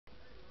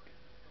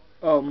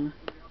Um,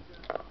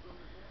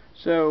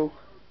 so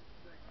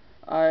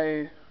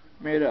I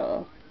made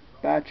a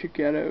batch of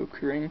ghetto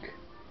crink,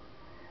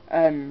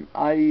 and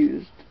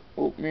me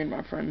and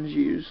my friends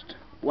used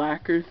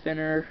lacquer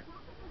thinner,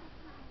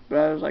 but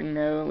I was like,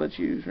 no, let's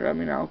use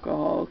rubbing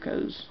alcohol,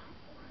 because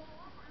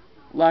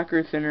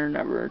lacquer thinner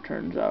never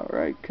turns out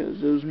right,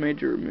 because it was made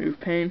to remove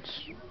paints.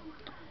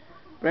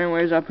 But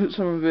anyways, I put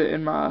some of it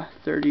in my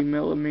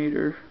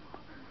 30mm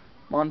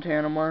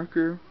Montana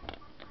marker,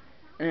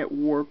 and it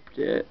warped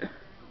it,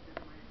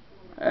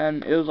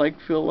 and it was like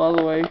filled all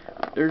the way.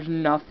 There's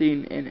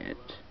nothing in it.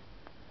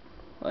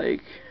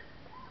 Like,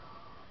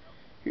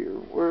 here,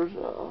 where's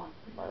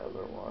my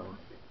other one?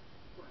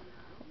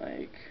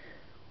 Like,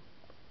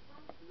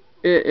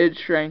 it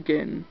shrank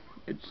in.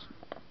 It's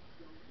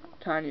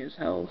tiny as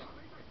hell.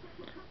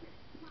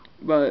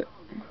 But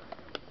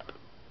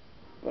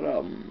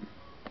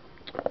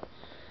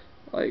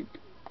like,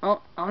 I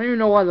don't even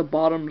know why the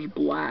bottom's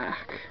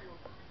black.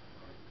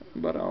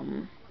 But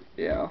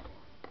yeah.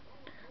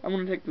 I'm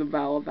gonna take the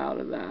valve out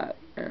of that,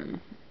 and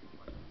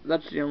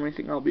that's the only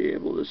thing I'll be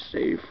able to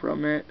save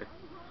from it.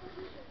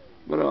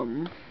 But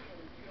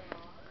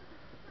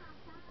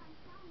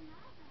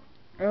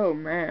oh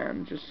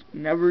man, just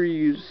never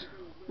use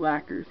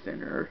lacquer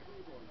thinner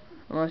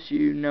unless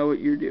you know what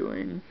you're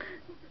doing.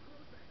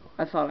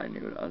 I thought I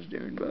knew what I was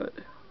doing, but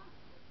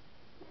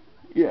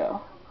yeah.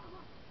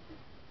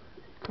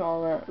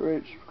 Comment,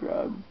 rate,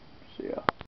 subscribe. See ya.